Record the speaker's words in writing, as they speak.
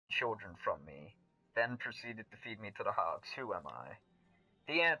children from me, then proceeded to feed me to the hogs. Who am I?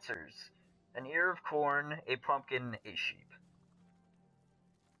 The answers: an ear of corn, a pumpkin, a sheep.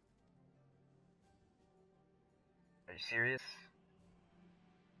 Are you serious?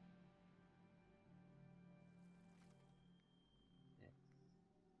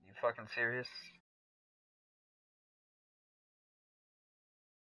 You fucking serious?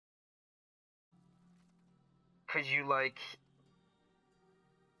 Cause you like...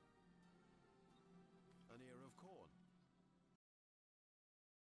 An ear of corn.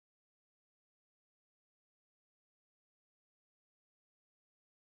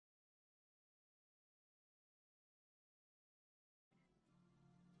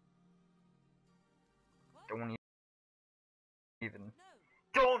 Don't even. No.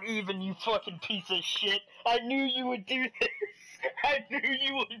 Don't even, you fucking piece of shit! I knew you would do this! I knew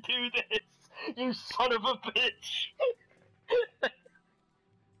you would do this! You son of a bitch! Come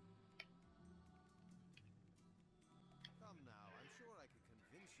now, I'm sure I could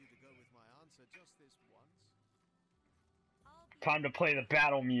convince you to go with my answer just this once. Time to play the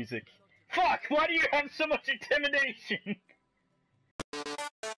battle music. Fuck! Why do you have so much intimidation?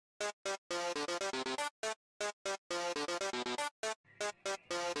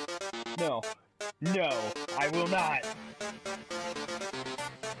 No. No, I will not.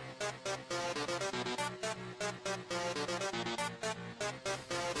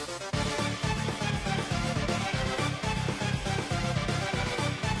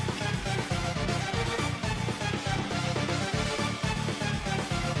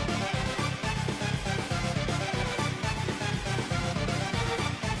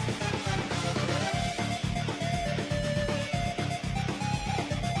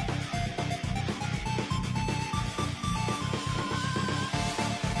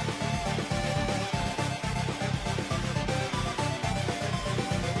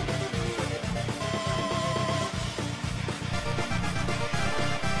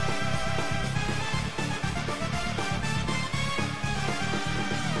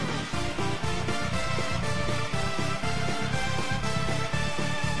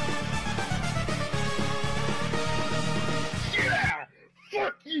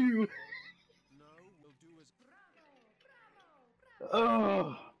 Fuck you! No, we'll do as... Bravo! Oh.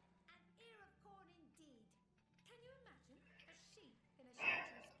 An ear of corn indeed. Can you imagine a sheep in a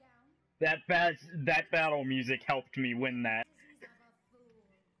chartreuse gown? That battle music helped me win that.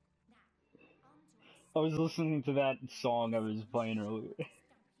 Fantasies of a fool. Now, on to I our was listening to that song I was playing earlier.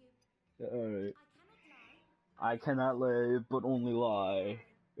 stump you. Alright. I cannot lie. I cannot lie, but only lie.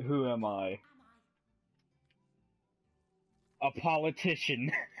 Who am I? Am I? A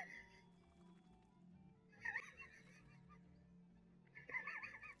politician.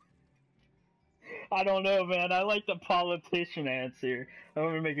 I don't know, man. I like the politician answer. I'm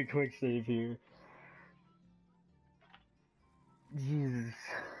gonna make a quick save here. Jesus.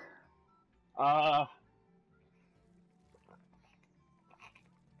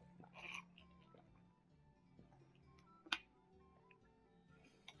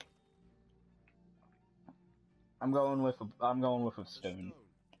 I'm going with a stone.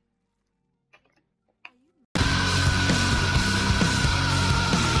 Are you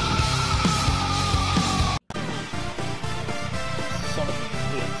Son of a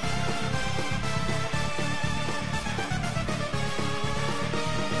bitch.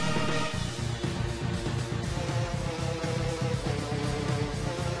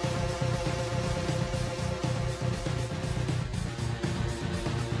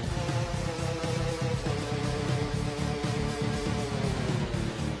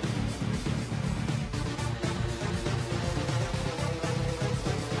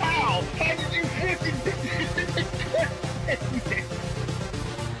 Ow! How did you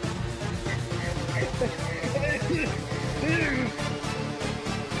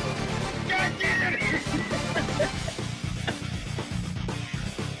God damn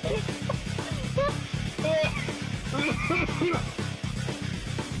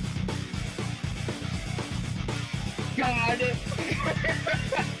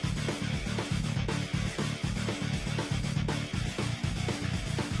God!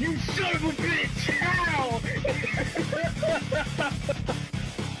 You son of a bitch! How?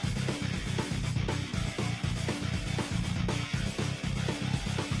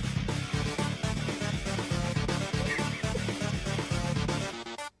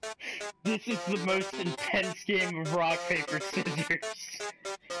 This is the most intense game of rock, paper, scissors.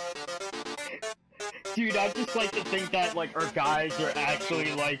 Dude, I just like to think that, like, our guys are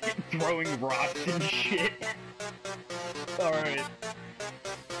actually, like, throwing rocks and shit. Alright.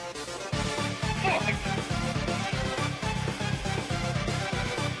 Fuck!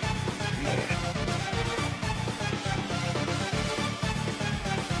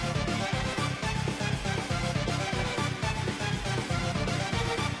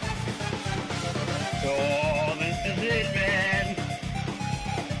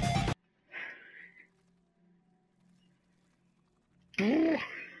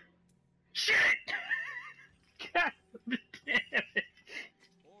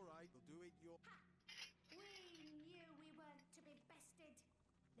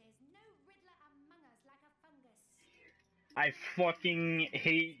 I fucking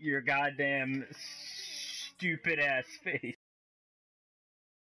hate your goddamn stupid ass face.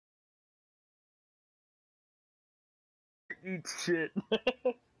 Eat shit.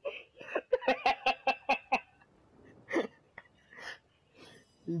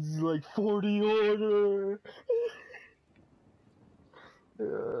 It's like 40 order.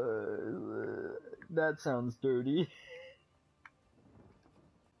 That sounds dirty.